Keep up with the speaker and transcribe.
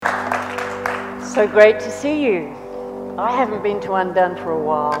So great to see you. I haven't been to Undone for a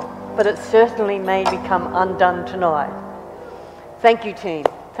while, but it certainly made me come undone tonight. Thank you, team.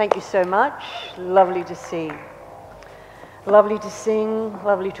 Thank you so much. Lovely to see. Lovely to sing,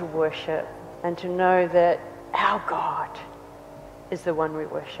 lovely to worship, and to know that our God is the one we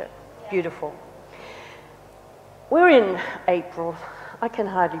worship. Beautiful. We're in April. I can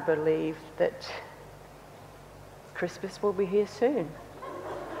hardly believe that Christmas will be here soon.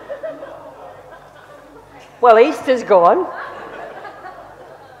 Well, Easter's gone.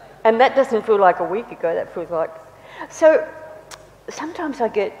 And that doesn't feel like a week ago, that feels like... So sometimes I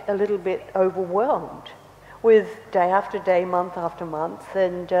get a little bit overwhelmed with day after day, month after month,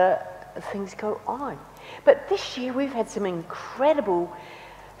 and things go on. But this year we've had some incredible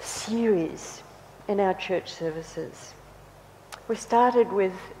series in our church services. We started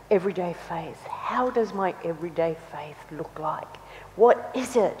with everyday faith. How does my everyday faith look like? What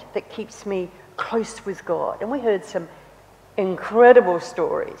is it that keeps me close with God? And we heard some incredible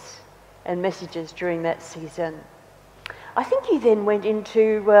stories and messages during that season. I think he then went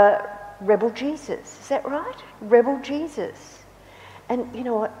into Rebel Jesus. Is that right? Rebel Jesus. And you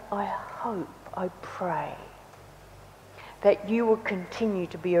know what? I hope, I pray that you will continue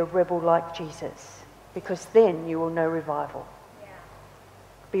to be a rebel like Jesus, because then you will know revival. Yeah.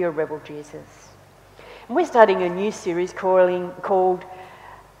 Be a rebel Jesus. And we're starting a new series called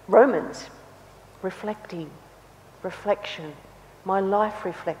Romans. Reflection, my life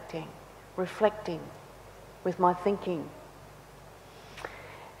reflecting with my thinking.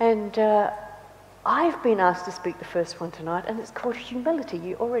 And I've been asked to speak the first one tonight, and it's called humility.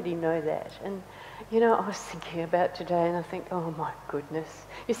 You already know that. And you know, I was thinking about today, and I think, oh my goodness.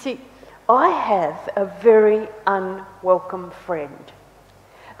 You see, I have a very unwelcome friend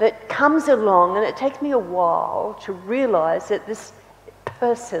that comes along, and it takes me a while to realise that this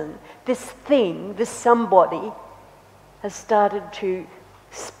person, this thing, this somebody has started to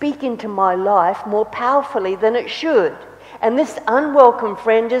speak into my life more powerfully than it should. And this unwelcome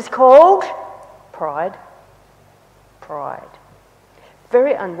friend is called pride. Pride.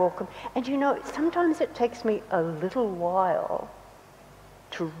 Very unwelcome. And you know, sometimes it takes me a little while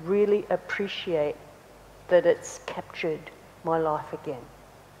to really appreciate that it's captured my life again.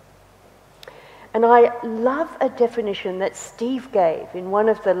 And I love a definition that Steve gave in one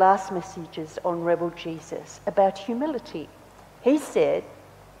of the last messages on Rebel Jesus about humility. He said,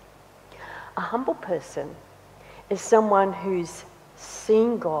 a humble person is someone who's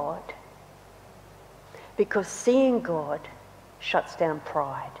seen God, because seeing God shuts down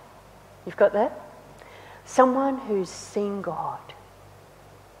pride. You've got that? Someone who's seen God.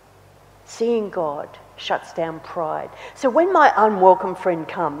 Seeing God shuts down pride. So when my unwelcome friend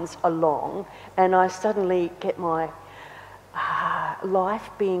comes along and I suddenly get my life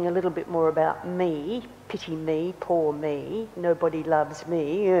being a little bit more about me, pity me, poor me, nobody loves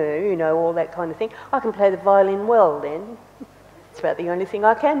me, you know, all that kind of thing, I can play the violin well then. It's about the only thing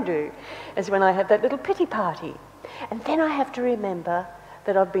I can do, is when I have that little pity party. And then I have to remember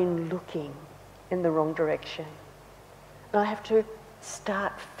that I've been looking in the wrong direction. And I have to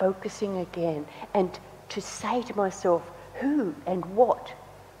start focusing again and to say to myself, who and what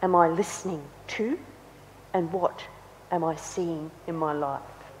am I listening to, and what am I seeing in my life?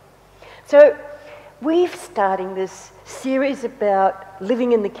 So we're starting this series about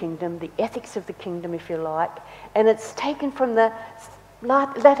living in the kingdom, the ethics of the kingdom, if you like, and it's taken from the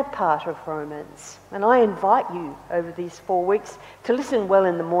latter part of Romans. And I invite you over these 4 weeks to listen well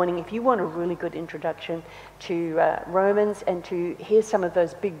in the morning if you want a really good introduction to Romans and to hear some of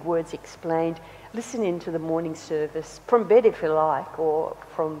those big words explained. Listen into the morning service, from bed if you like, or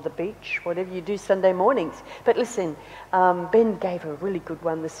from the beach, whatever you do Sunday mornings. But listen, Ben gave a really good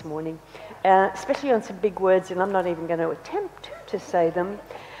one this morning, especially on some big words, and I'm not even going to attempt to say them,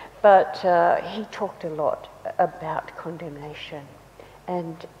 but he talked a lot about condemnation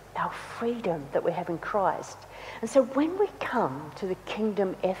and our freedom that we have in Christ. And so when we come to the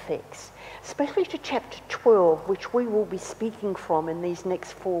kingdom ethics, especially to chapter 12, which we will be speaking from in these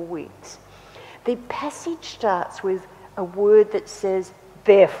next 4 weeks, the passage starts with a word that says,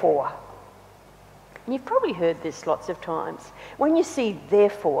 therefore. And you've probably heard this lots of times. When you see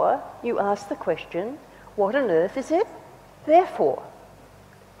therefore, you ask the question, what on earth is it therefore?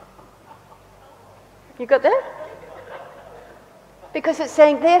 You got that? Because it's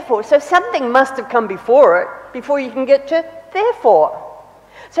saying therefore. So something must have come before it, before you can get to therefore.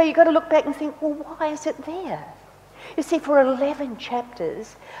 So you've got to look back and think, well, why is it there? You see, for 11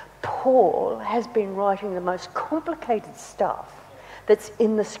 chapters, Paul has been writing the most complicated stuff that's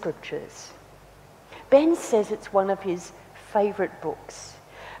in the scriptures. Ben says it's one of his favourite books.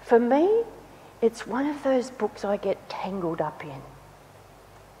 For me, It's one of those books I get tangled up in.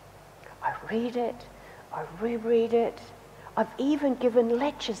 I read it, I reread it. I've even given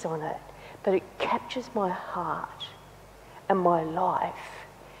lectures on it, but it captures my heart and my life,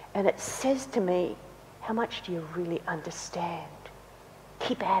 and it says to me, how much do you really understand?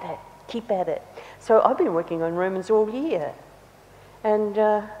 Keep at it, keep at it. So I've been working on Romans all year, and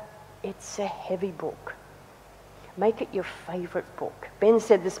it's a heavy book. Make it your favourite book. Ben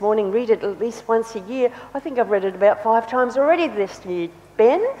said this morning, read it at least once a year. I think I've read it about 5 times already this year.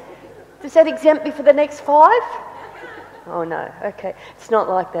 Ben, does that exempt me for the next 5? Oh no, okay. It's not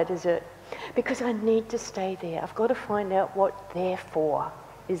like that, is it? Because I need to stay there. I've got to find out what therefore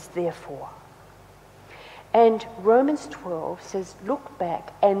is there for. And Romans 12 says, look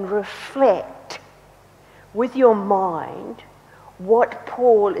back and reflect with your mind what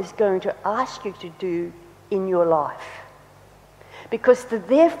Paul is going to ask you to do in your life. Because the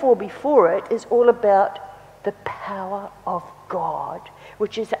therefore before it is all about the power of God,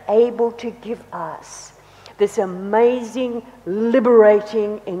 which is able to give us this amazing,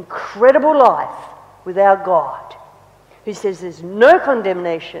 liberating, incredible life with our God, who says there's no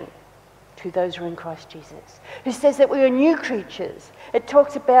condemnation to those who are in Christ Jesus, who says that we are new creatures. It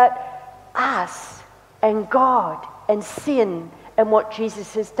talks about us and God and sin and what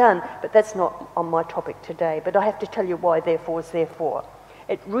Jesus has done. But that's not on my topic today. But I have to tell you why therefore is therefore.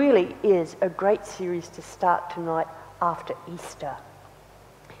 It really is a great series to start tonight after Easter.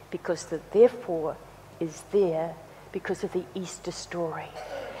 Because the therefore is there because of the Easter story.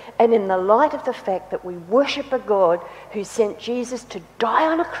 And in the light of the fact that we worship a God who sent Jesus to die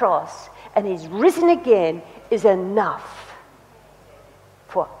on a cross and he's risen again is enough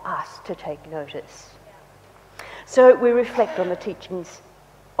for us to take notice. So we reflect on the teachings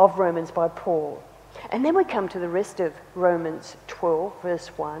of Romans by Paul. And then we come to the rest of Romans 12, verse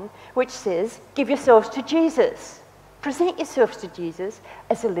 1, which says, give yourselves to Jesus. Present yourselves to Jesus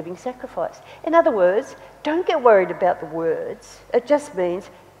as a living sacrifice. In other words, don't get worried about the words. It just means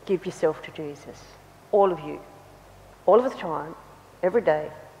give yourself to Jesus. All of you. All of the time. Every day.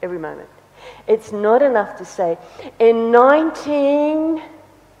 Every moment. It's not enough to say, in I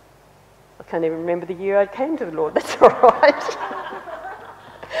can't even remember the year I came to the Lord. That's all right.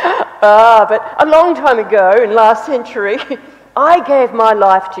 But a long time ago, in last century, I gave my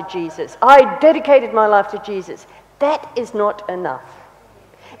life to Jesus. I dedicated my life to Jesus. That is not enough.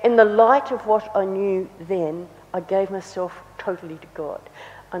 In the light of what I knew then, I gave myself totally to God.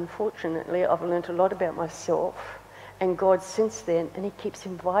 Unfortunately, I've learned a lot about myself and God since then, and he keeps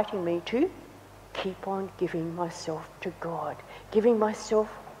inviting me to keep on giving myself to God. Giving myself,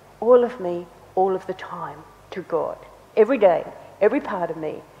 all of me, all of the time, to God. Every day, every part of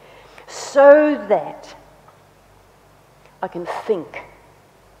me. So that I can think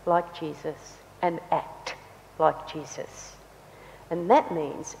like Jesus and act like Jesus. And that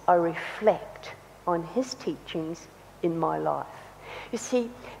means I reflect on his teachings in my life. You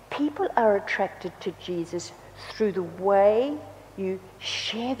see, people are attracted to Jesus through the way you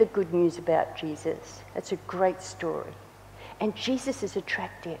share the good news about Jesus. It's a great story. And Jesus is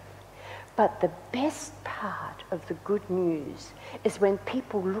attractive. But the best part of the good news is when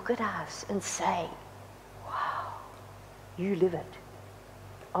people look at us and say, wow, you live it.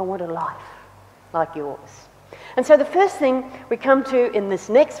 I want a life like yours. And so the first thing we come to in this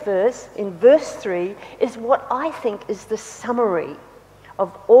next verse, in verse 3, is what I think is the summary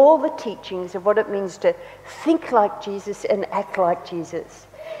of all the teachings of what it means to think like Jesus and act like Jesus.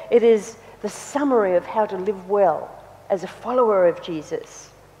 It is the summary of how to live well as a follower of Jesus.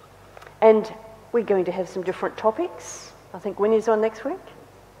 And we're going to have some different topics. I think Winnie's on next week.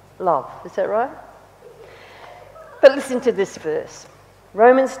 Love, is that right? But listen to this verse.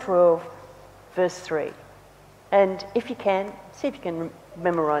 Romans 12, verse 3. And if you can, see if you can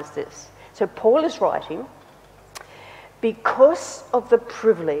memorize this. So Paul is writing, because of the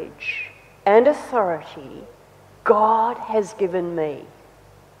privilege and authority God has given me.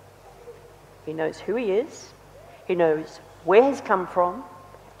 He knows who he is, he knows where he's come from,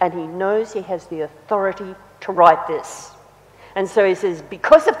 and he knows he has the authority to write this. And so he says,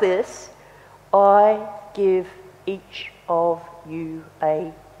 because of this, I give each of you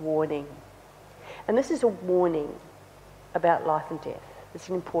a warning. And this is a warning about life and death. It's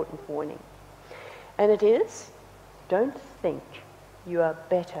an important warning. And it is, don't think you are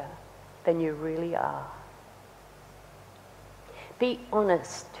better than you really are. Be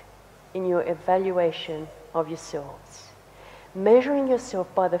honest in your evaluation of yourselves, measuring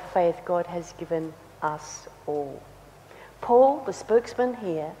yourself by the faith God has given us all. Paul, the spokesman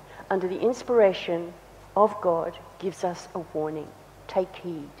here, under the inspiration of God, gives us a warning. Take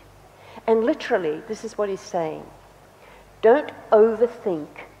heed. And literally, this is what he's saying. Don't overthink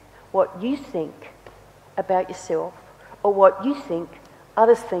what you think about yourself or what you think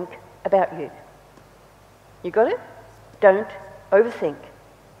others think about you. You got it? Don't overthink.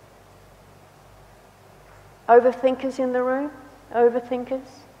 Overthinkers in the room? Overthinkers?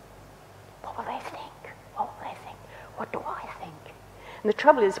 What will they think? What will they think? What do I think? And the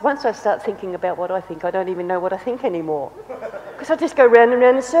trouble is, once I start thinking about what I think, I don't even know what I think anymore. Because I just go round and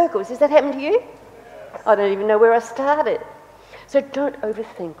round in circles. Has that happened to you? I don't even know where I started. So don't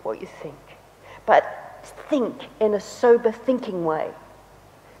overthink what you think, but think in a sober thinking way.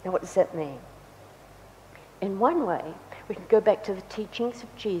 Now, what does that mean? In one way, we can go back to the teachings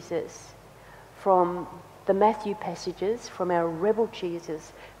of Jesus from the Matthew passages, from our rebel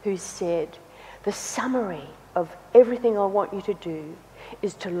Jesus, who said, the summary of everything I want you to do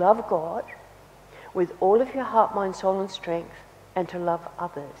is to love God with all of your heart, mind, soul, and strength, and to love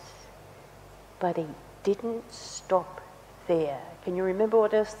others. But he didn't stop there. Can you remember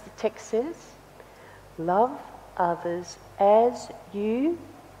what else the text says? Love others as you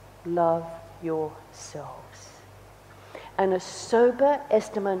love yourselves. And a sober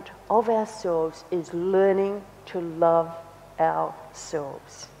estimate of ourselves is learning to love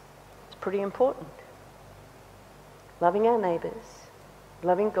ourselves. It's pretty important. Loving our neighbours,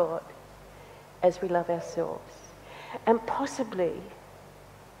 loving God as we love ourselves. And possibly,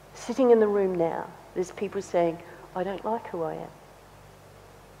 sitting in the room now, there's people saying, I don't like who I am.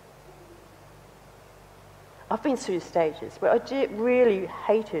 I've been through stages where I really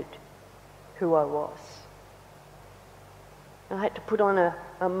hated who I was. I had to put on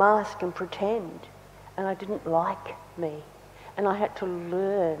a mask and pretend, and I didn't like me. And I had to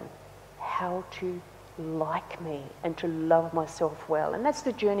learn how to like me and to love myself well. And that's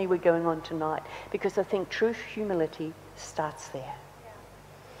the journey we're going on tonight, because I think true humility starts there.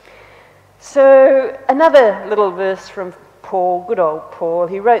 So another little verse from Paul, good old Paul.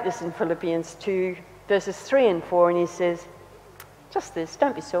 He wrote this in Philippians 2, verses 3 and 4, and he says, just this,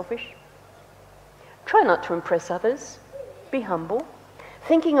 don't be selfish. Try not to impress others. Be humble,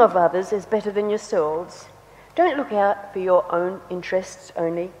 thinking of others as better than yourselves. Don't look out for your own interests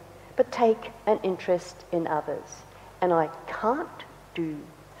only, but take an interest in others. And I can't do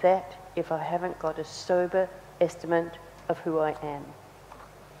that if I haven't got a sober estimate of who I am.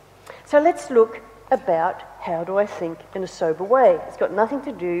 So let's look about how do I think in a sober way. It's got nothing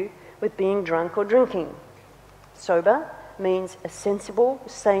to do with being drunk or drinking. Sober means a sensible,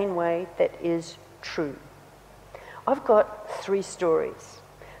 sane way that is true. I've got 3 stories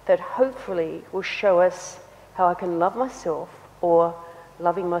that hopefully will show us how I can love myself or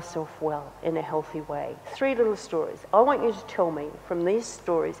loving myself well in a healthy way. 3 little stories. I want you to tell me from these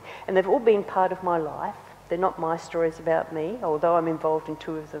stories, and they've all been part of my life. They're not my stories about me, although I'm involved in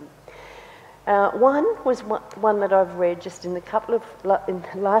 2 of them. One was one that I've read just in the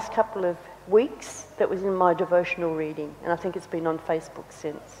last couple of weeks that was in my devotional reading, and I think it's been on Facebook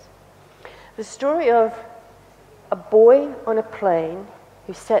since. The story of a boy on a plane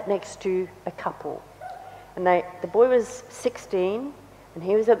who sat next to a couple. And the boy was 16, and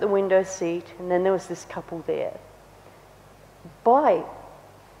he was at the window seat, and then there was this couple there. By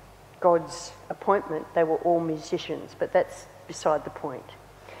God's appointment, they were all musicians, but that's beside the point.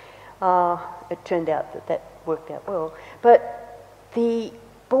 It turned out that worked out well. But the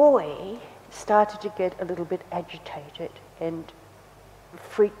boy started to get a little bit agitated and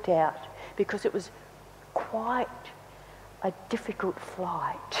freaked out because it was quite a difficult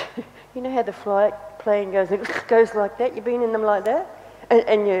flight. You know how the plane goes like that? You've been in them like that?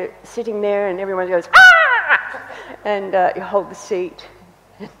 And you're sitting there and everyone goes, ah! And you hold the seat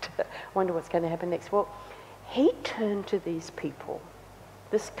and wonder what's going to happen next. Well, he turned to these people,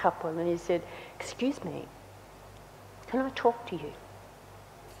 this couple, and he said, excuse me, can I talk to you?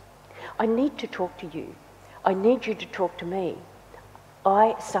 I need to talk to you. I need you to talk to me.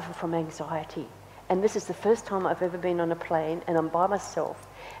 I suffer from anxiety. And this is the first time I've ever been on a plane, and I'm by myself,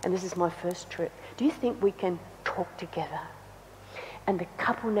 and this is my first trip. Do you think we can talk together? And the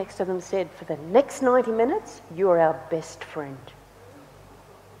couple next to them said, for the next 90 minutes, you're our best friend.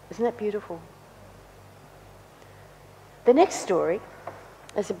 Isn't that beautiful? The next story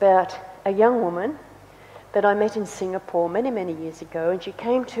is about a young woman that I met in Singapore many, many years ago, and she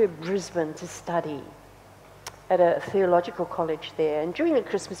came to Brisbane to study at a theological college there. And during the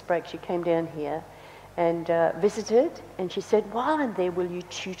Christmas break, she came down here and visited, and she said, while I'm there, will you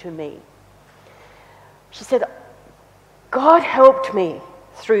tutor me? She said, God helped me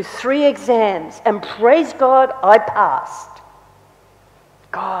through 3 exams, and praise God, I passed.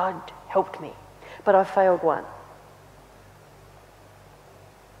 God helped me, but I failed one.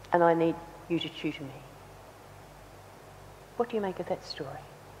 and I need you to tutor me. What do you make of that story?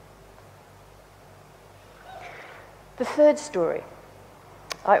 The third story.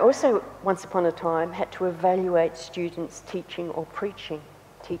 I also, once upon a time, had to evaluate students teaching or preaching.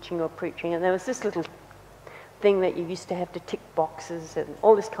 And there was this little thing that you used to have to tick boxes and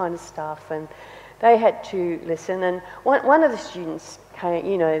all this kind of stuff, and they had to listen. And one of the students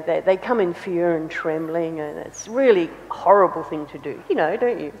came, they come in fear and trembling, and it's really a horrible thing to do.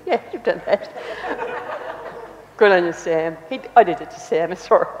 Don't you? Yeah, you've done that. Good on you, Sam. I did it to Sam, it's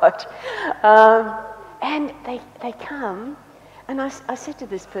all right. And they come, and I said to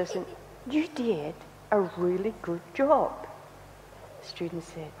this person, you did a really good job. The student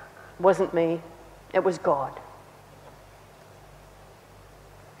said, it wasn't me, it was God.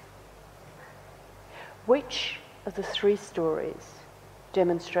 Which of the three stories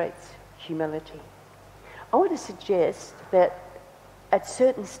demonstrates humility? I want to suggest that at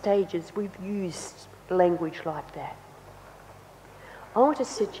certain stages we've used language like that. I want to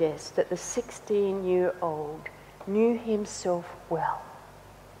suggest that the 16-year-old knew himself well.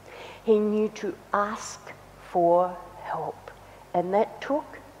 He knew to ask for help, and that took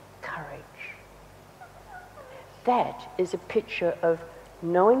courage. That is a picture of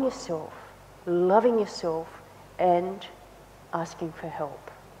knowing yourself, loving yourself, and asking for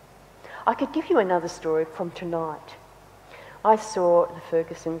help. I could give you another story from tonight. I saw the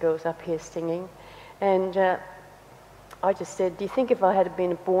Ferguson girls up here singing, and I just said, do you think if I had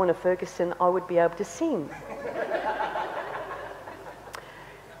been born a Ferguson, I would be able to sing?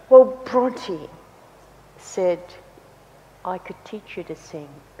 Well, Bronte said, I could teach you to sing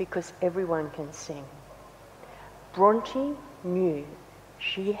because everyone can sing. Bronte knew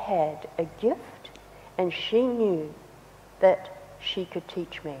she had a gift, and she knew that she could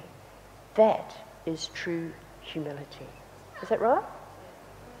teach me. That is true humility. Is that right?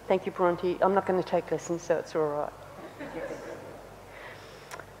 Thank you, Bronte. I'm not going to take lessons, so it's all right.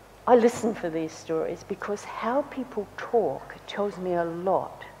 I listen for these stories because how people talk tells me a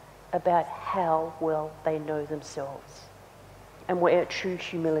lot about how well they know themselves and where true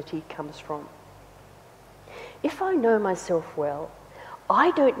humility comes from. If I know myself well,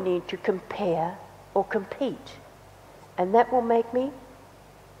 I don't need to compare or compete, and that will make me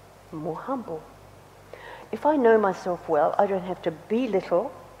more humble. If I know myself well, I don't have to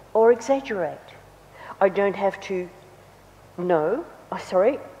belittle or exaggerate. I don't have to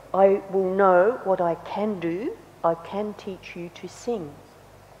I will know what I can do. I can teach you to sing.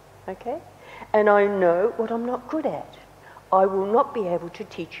 Okay? And I know what I'm not good at. I will not be able to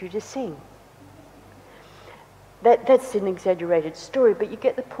teach you to sing. That's an exaggerated story, but you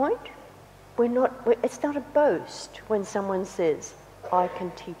get the point? It's not a boast when someone says, I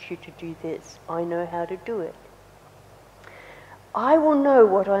can teach you to do this. I know how to do it. I will know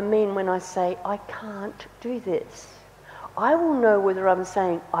what I mean when I say, I can't do this. I will know whether I'm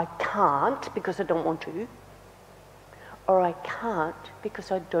saying, I can't because I don't want to, or I can't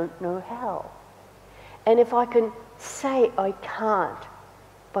because I don't know how. And if I can say I can't,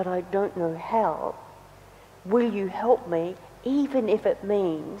 but I don't know how, will you help me even if it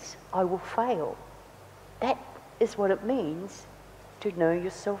means I will fail? That is what it means to know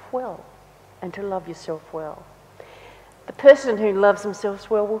yourself well and to love yourself well. The person who loves themselves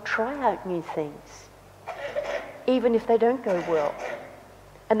well will try out new things, even if they don't go well.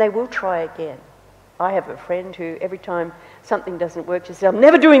 And they will try again. I have a friend who every time something doesn't work, she says, I'm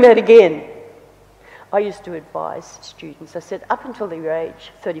never doing that again. I used to advise students. I said, up until the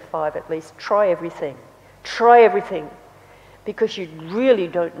age 35 at least, try everything. Try everything. Because you really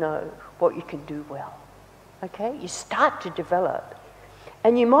don't know what you can do well. Okay? You start to develop.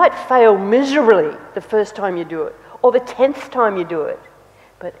 And you might fail miserably the first time you do it, or the 10th time you do it.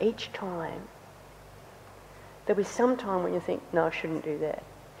 But each time, there'll be some time when you think, no, I shouldn't do that.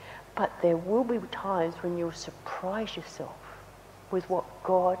 But there will be times when you'll surprise yourself with what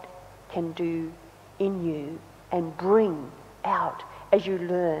God can do in you and bring out as you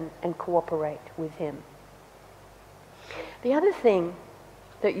learn and cooperate with Him. The other thing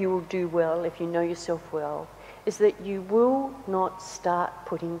that you will do well if you know yourself well is that you will not start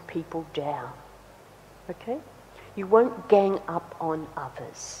putting people down. Okay? You won't gang up on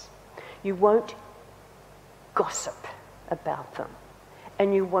others. You won't gossip about them.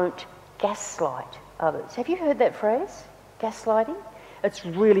 And you won't gaslight others. Have you heard that phrase? Gaslighting? It's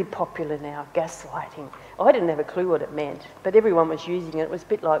really popular now, gaslighting. I didn't have a clue what it meant, but everyone was using it. It was a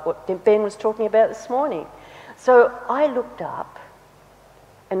bit like what Ben was talking about this morning. So I looked up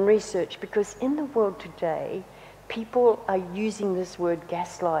and researched, because in the world today, people are using this word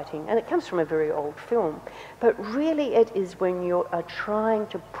gaslighting, and it comes from a very old film, but really it is when you are trying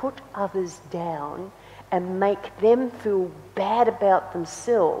to put others down and make them feel bad about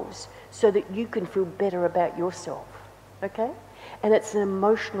themselves so that you can feel better about yourself, okay? And it's an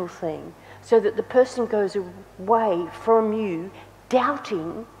emotional thing, so that the person goes away from you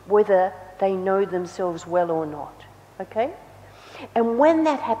doubting whether they know themselves well or not, okay? And when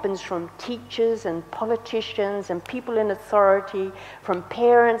that happens from teachers and politicians and people in authority, from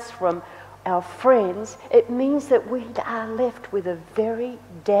parents, from our friends, it means that we are left with a very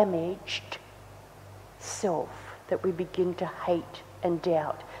damaged self that we begin to hate and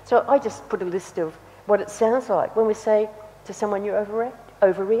doubt. So I just put a list of what it sounds like when we say to someone, you're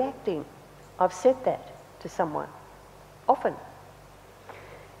overreacting. I've said that to someone often.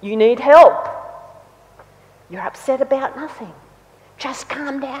 You need help. You're upset about nothing. Just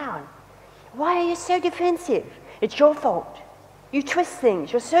calm down. Why are you so defensive? It's your fault. You twist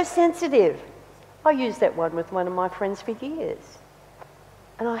things. You're so sensitive. I used that one with one of my friends for years.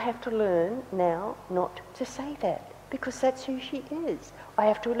 And I have to learn now not to say that, because that's who she is. I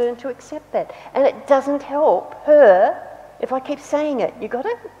have to learn to accept that. And it doesn't help her if I keep saying it. You got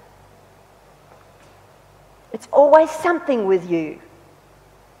it? It's always something with you.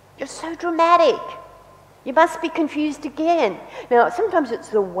 You're so dramatic. You must be confused again. Now, sometimes it's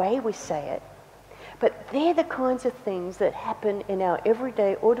the way we say it, but they're the kinds of things that happen in our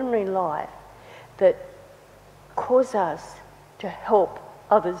everyday, ordinary life that cause us to help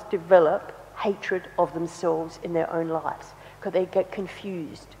others develop hatred of themselves in their own lives, because they get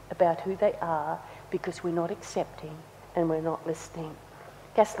confused about who they are because we're not accepting and we're not listening.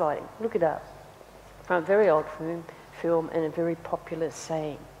 Gaslighting, look it up. From a very old film and a very popular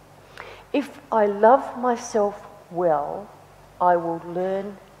saying. If I love myself well, I will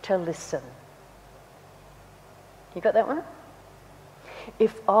learn to listen. You got that one?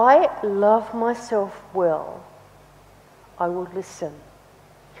 If I love myself well, I will listen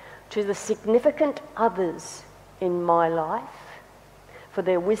to the significant others in my life for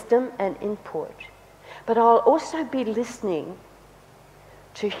their wisdom and input. But I'll also be listening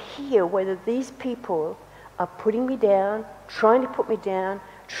to hear whether these people are putting me down, trying to put me down,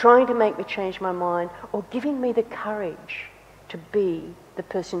 trying to make me change my mind, or giving me the courage to be the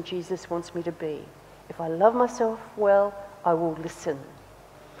person Jesus wants me to be. If I love myself well, I will listen.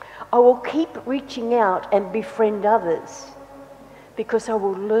 I will keep reaching out and befriend others, because I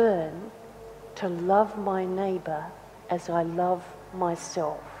will learn to love my neighbour as I love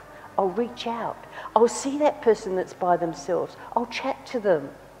myself. I'll reach out. I'll see that person that's by themselves. I'll chat to them.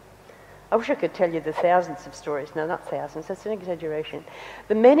 I wish I could tell you the thousands of stories. No, not thousands, that's an exaggeration.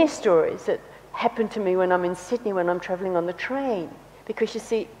 The many stories that happen to me when I'm in Sydney, when I'm travelling on the train. Because you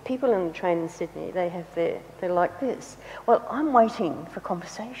see, people on the train in Sydney, they're like this. Well, I'm waiting for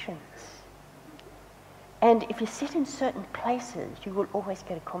conversations. And if you sit in certain places, you will always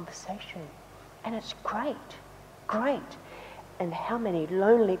get a conversation. And it's great, great. And how many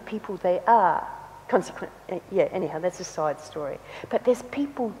lonely people there are. Anyhow, that's a side story. But there's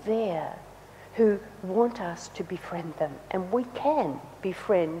people there who want us to befriend them. And we can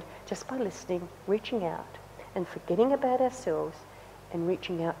befriend just by listening, reaching out, and forgetting about ourselves and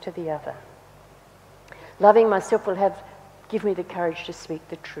reaching out to the other. Loving myself will give me the courage to speak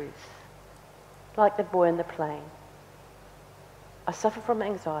the truth. Like the boy on the plane. I suffer from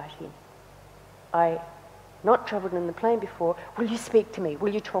anxiety. I not travelled in the plane before. Will you speak to me?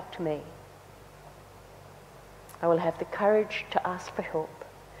 Will you talk to me? I will have the courage to ask for help.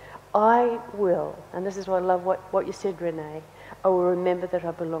 I will, and this is why I love what you said, Renee, I will remember that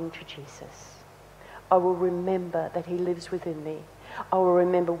I belong to Jesus. I will remember that he lives within me. I will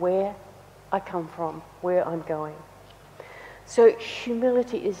remember where I come from, where I'm going. So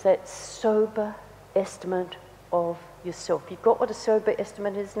humility is that sober estimate of yourself. You've got what a sober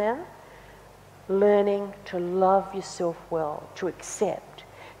estimate is now? Learning to love yourself well, to accept,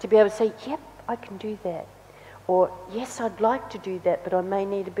 to be able to say, yep, I can do that. Or, yes, I'd like to do that, but I may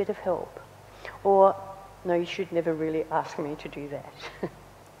need a bit of help. Or, no, you should never really ask me to do that. But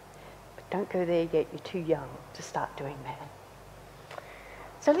don't go there yet, you're too young to start doing that.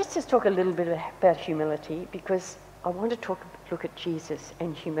 So let's just talk a little bit about humility, because I want to look at Jesus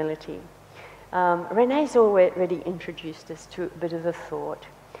and humility. Renee's already introduced us to a bit of a thought.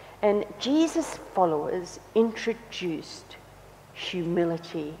 And Jesus' followers introduced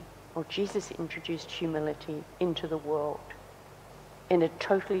humility, or Jesus introduced humility into the world in a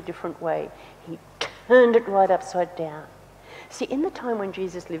totally different way. He turned it right upside down. See, in the time when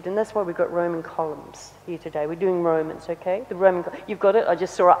Jesus lived, and that's why we've got Roman columns here today. We're doing Romans, okay? The Roman, you've got it? I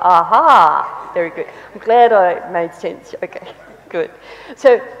just saw it. Aha! Very good. I'm glad I made sense. Okay, good.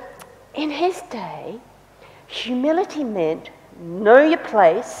 So, in his day, humility meant know your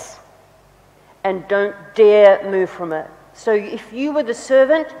place and don't dare move from it. So if you were the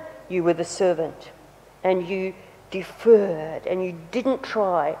servant, you were the servant. And you deferred and you didn't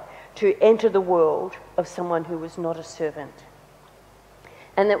try to enter the world of someone who was not a servant.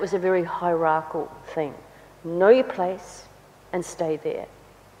 And that was a very hierarchical thing. Know your place and stay there.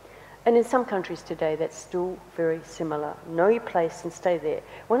 And in some countries today, that's still very similar. Know your place and stay there.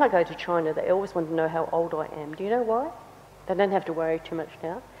 When I go to China, they always want to know how old I am. Do you know why? They don't have to worry too much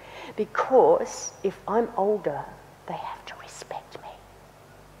now. Because if I'm older, they have to respect me.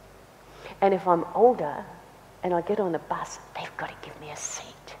 And if I'm older and I get on a bus, they've got to give me a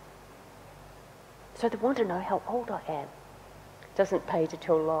seat. So they want to know how old I am. Doesn't pay to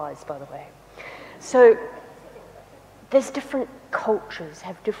tell lies, by the way. So there's different cultures,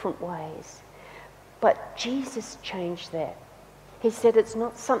 have different ways. But Jesus changed that. He said it's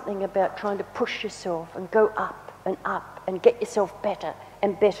not something about trying to push yourself and go up and get yourself better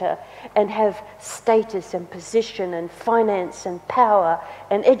and better and have status and position and finance and power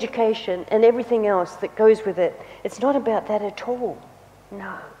and education and everything else that goes with it. It's not about that at all.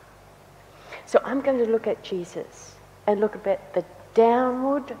 No. So I'm going to look at Jesus and look at the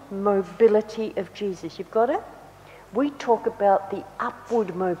downward mobility of Jesus. You've got it? We talk about the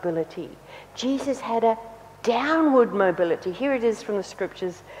upward mobility. Jesus had a downward mobility. Here it is from the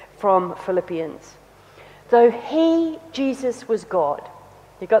scriptures from Philippians. Though he, Jesus, was God.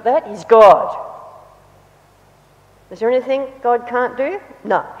 You got that? He's God. Is there anything God can't do?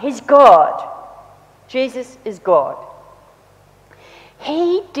 No, he's God. Jesus is God.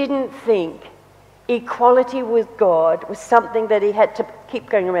 He didn't think equality with God was something that he had to keep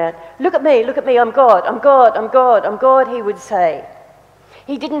going around. Look at me, I'm God, I'm God, I'm God, I'm God, he would say.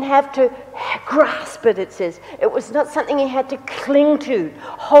 He didn't have to grasp it, it says. It was not something he had to cling to,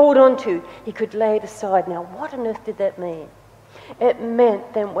 hold on to. He could lay it aside. Now, what on earth did that mean? It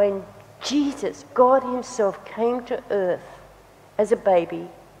meant that when Jesus, God himself, came to earth as a baby,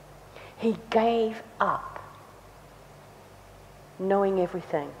 he gave up knowing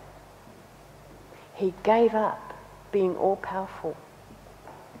everything. He gave up being all-powerful.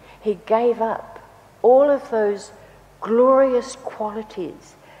 He gave up all of those glorious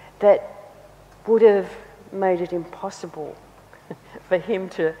qualities that would have made it impossible for him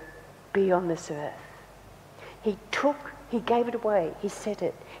to be on this earth. He gave it away. He said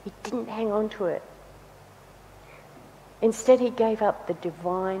it. He didn't hang on to it. Instead, he gave up the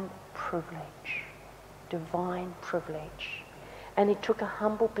divine privilege. Divine privilege. And he took a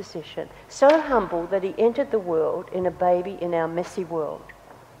humble position. So humble that he entered the world in a baby in our messy world.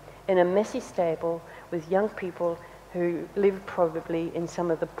 In a messy stable with young people who lived probably in some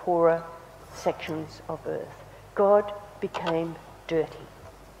of the poorer sections of earth. God became dirty.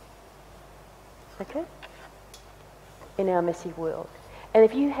 Okay? In our messy world. And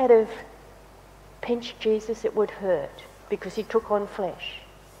if you had have pinched Jesus, it would hurt because he took on flesh.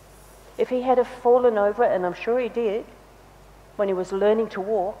 If he had have fallen over, and I'm sure he did, when he was learning to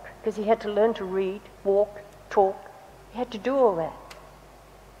walk, because he had to learn to read, walk, talk, he had to do all that.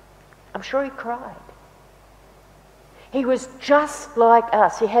 I'm sure he cried. He was just like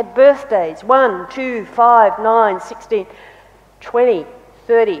us. He had birthdays, 1, 2, 5, 9, 16, 20,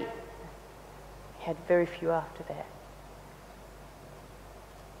 30. He had very few after that.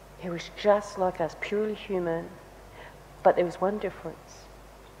 He was just like us, purely human, but there was one difference.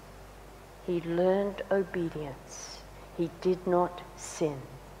 He learned obedience. He did not sin.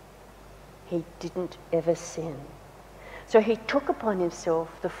 He didn't ever sin. So he took upon himself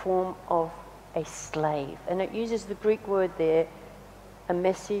the form of a slave. And it uses the Greek word there, a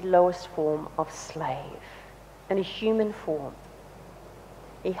messy, lowest form of slave. And a human form.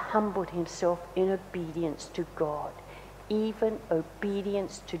 He humbled himself in obedience to God. Even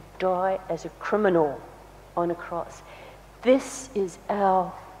obedience to die as a criminal on a cross. This is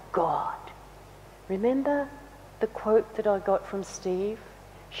our God. Remember the quote that I got from Steve?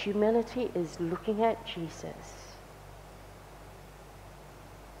 Humility is looking at Jesus,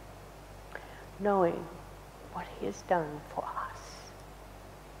 knowing what he has done for us.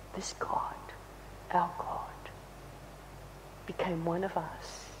 This God, our God, became one of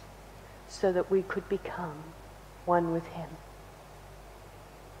us so that we could become one with him.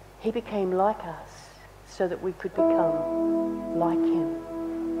 He became like us so that we could become like him.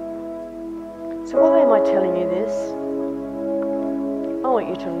 So why am I telling you this? I want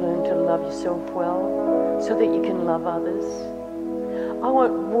you to learn to love yourself well so that you can love others. I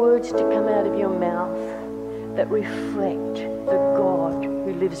want words to come out of your mouth that reflect the God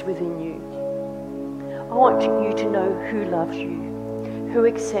who lives within you. I want you to know who loves you, who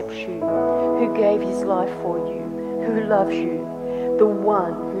accepts you, who gave his life for you, who loves you, the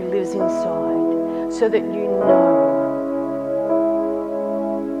one who lives inside, so that you know.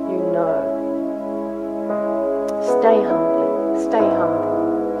 Stay humble. Stay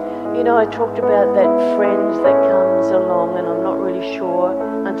humble. You know, I talked about that friend that comes along, and I'm not really sure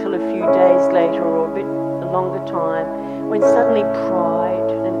until a few days later or a bit longer time, when suddenly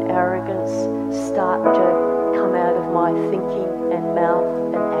pride and arrogance start to come out of my thinking and mouth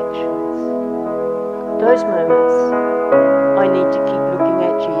and actions. Those moments, I need to keep looking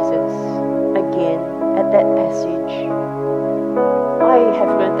at Jesus again, at that passage. I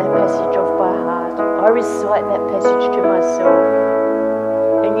have learnt that passage off by heart. I recite that passage to myself,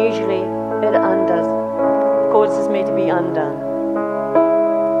 and usually it causes me to be undone.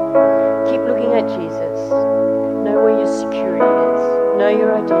 Keep looking at Jesus. Know where your security is. Know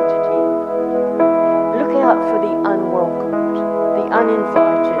your identity. Look out for the unwelcomed, the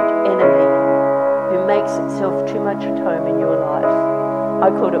uninvited enemy who makes itself too much at home in your life. I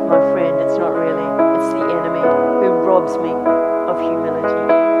called it my friend. It's not really. It's the enemy who robs me of humility.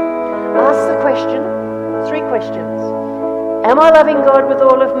 Ask the question, 3 questions. Am I loving God with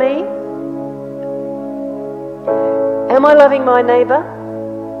all of me? Am I loving my neighbour?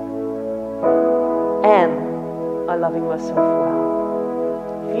 Am I loving myself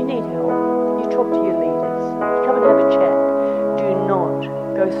well? If you need help, you talk to your leaders. Come and have a chat. Do not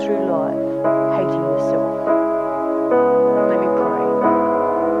go through life hating yourself. Let me pray.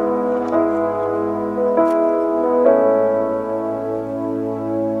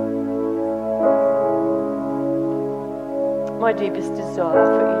 My deepest desire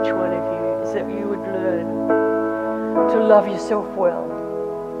for each one of you is that you would learn to love yourself well,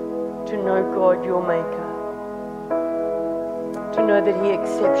 to know God, your Maker, to know that He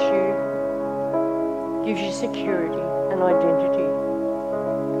accepts you, gives you security and identity,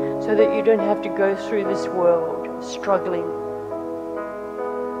 so that you don't have to go through this world struggling,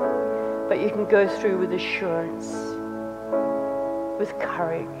 but you can go through with assurance, with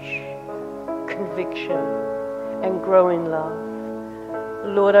courage, conviction, and grow in love.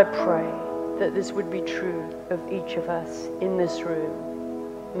 Lord, I pray that this would be true of each of us in this room.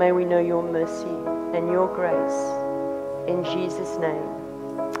 May we know your mercy and your grace. In Jesus' name,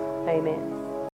 amen.